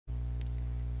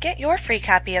Get your free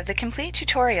copy of the complete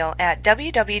tutorial at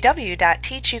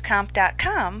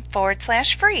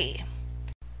www.teachucomp.com/free.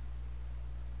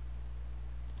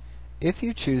 If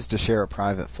you choose to share a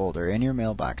private folder in your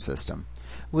mailbox system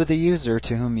with a user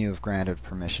to whom you have granted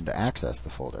permission to access the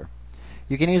folder,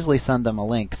 you can easily send them a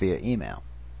link via email.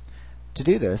 To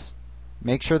do this,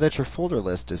 make sure that your folder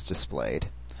list is displayed,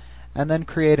 and then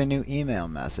create a new email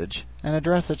message and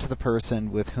address it to the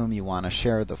person with whom you want to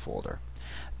share the folder,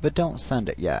 but don't send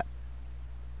it yet.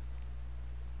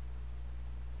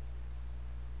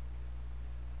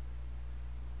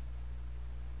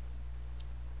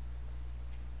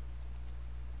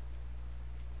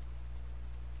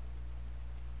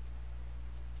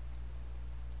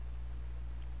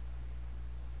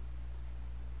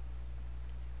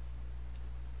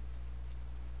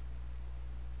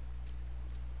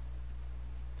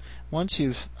 Once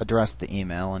you've addressed the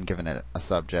email and given it a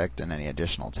subject and any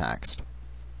additional text,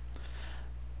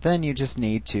 then you just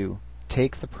need to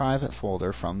take the private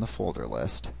folder from the folder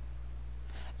list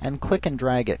and click and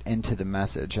drag it into the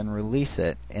message and release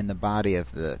it in the body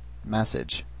of the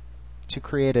message to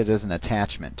create it as an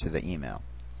attachment to the email.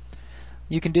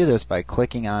 You can do this by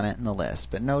clicking on it in the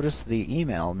list, but notice the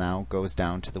email now goes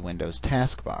down to the Windows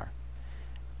taskbar.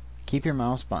 Keep your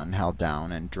mouse button held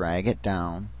down and drag it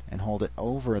down and hold it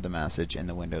over the message in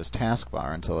the Windows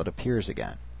taskbar until it appears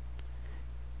again.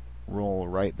 Roll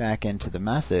right back into the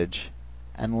message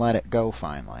and let it go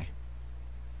finally.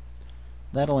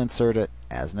 That'll insert it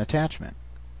as an attachment.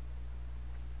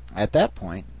 At that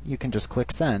point, you can just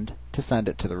click Send to send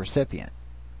it to the recipient.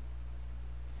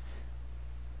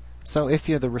 So if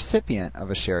you're the recipient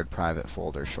of a shared private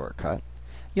folder shortcut,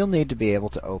 you'll need to be able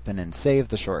to open and save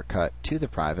the shortcut to the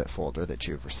private folder that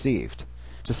you've received.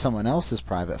 So someone else's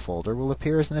private folder will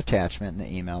appear as an attachment in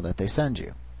the email that they send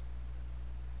you.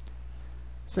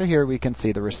 So here we can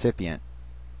see the recipient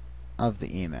of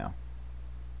the email.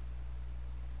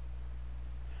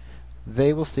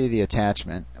 They will see the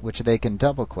attachment, which they can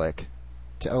double-click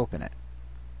to open it.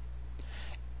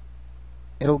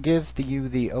 It'll give you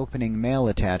the opening mail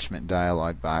attachment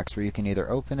dialog box where you can either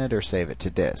open it or save it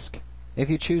to disk. If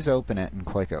you choose Open It and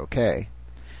click OK,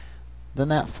 then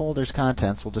that folder's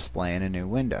contents will display in a new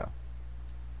window.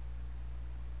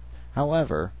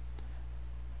 However,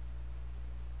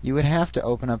 you would have to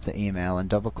open up the email and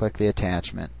double-click the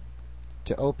attachment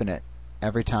to open it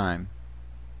every time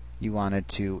you wanted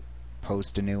to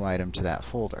post a new item to that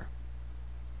folder.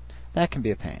 That can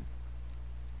be a pain.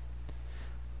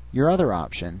 Your other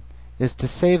option is to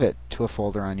save it to a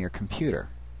folder on your computer.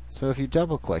 So if you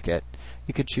double-click it,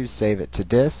 you could choose Save It to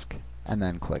Disk and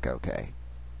then click OK.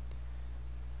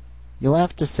 You'll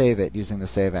have to save it using the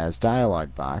Save As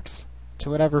dialog box to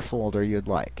whatever folder you'd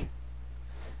like.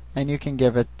 And you can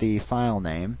give it the file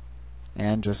name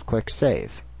and just click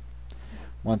Save.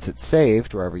 Once it's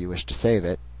saved, wherever you wish to save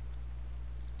it,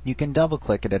 you can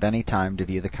double-click it at any time to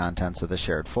view the contents of the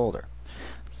shared folder.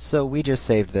 So we just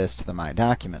saved this to the My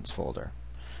Documents folder.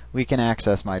 We can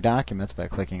access My Documents by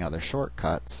clicking Other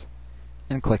Shortcuts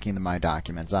and clicking the My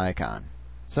Documents icon.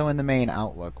 So in the main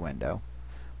Outlook window,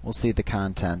 we'll see the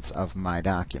contents of My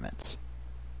Documents.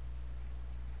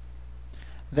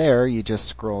 There, you just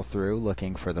scroll through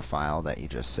looking for the file that you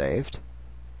just saved.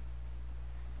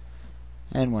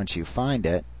 And once you find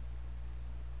it,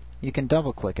 you can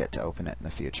double-click it to open it in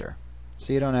the future.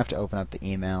 So you don't have to open up the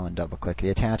email and double-click the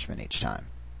attachment each time.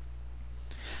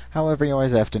 However, you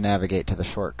always have to navigate to the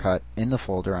shortcut in the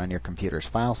folder on your computer's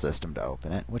file system to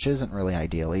open it, which isn't really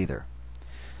ideal either.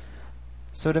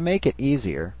 So to make it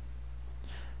easier,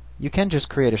 you can just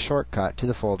create a shortcut to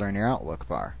the folder in your Outlook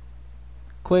bar.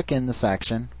 Click in the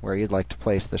section where you'd like to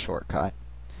place the shortcut.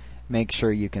 Make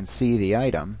sure you can see the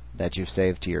item that you've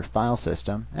saved to your file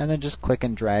system, and then just click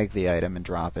and drag the item and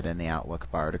drop it in the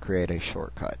Outlook bar to create a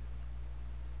shortcut.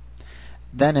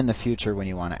 Then in the future, when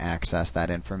you want to access that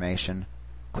information,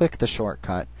 click the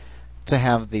shortcut to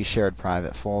have the shared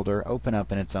private folder open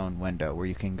up in its own window where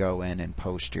you can go in and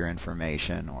post your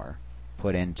information or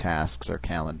put in tasks or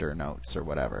calendar notes or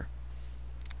whatever.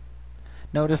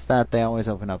 Notice that they always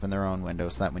open up in their own window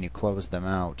so that when you close them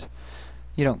out,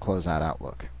 you don't close out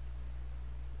Outlook.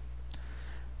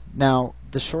 Now,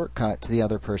 the shortcut to the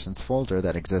other person's folder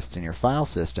that exists in your file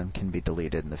system can be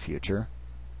deleted in the future.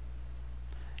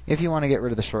 If you want to get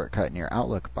rid of the shortcut in your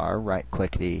Outlook bar,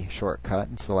 right-click the shortcut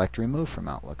and select Remove from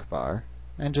Outlook bar,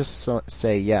 and just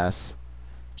say Yes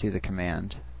to the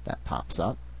command that pops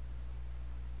up.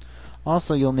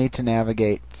 Also, you'll need to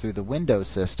navigate through the Windows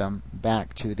system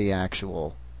back to the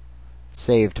actual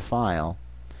saved file,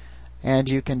 and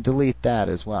you can delete that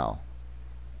as well.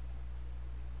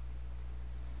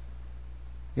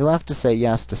 You'll have to say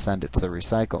yes to send it to the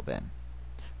recycle bin.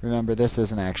 Remember, this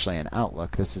isn't actually in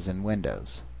Outlook, this is in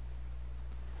Windows.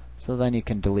 So then you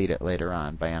can delete it later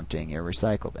on by emptying your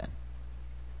recycle bin.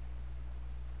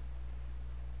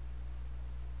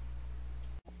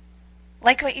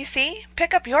 Like what you see?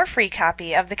 Pick up your free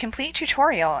copy of the complete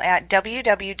tutorial at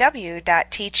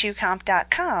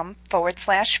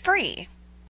www.teachucomp.com/free.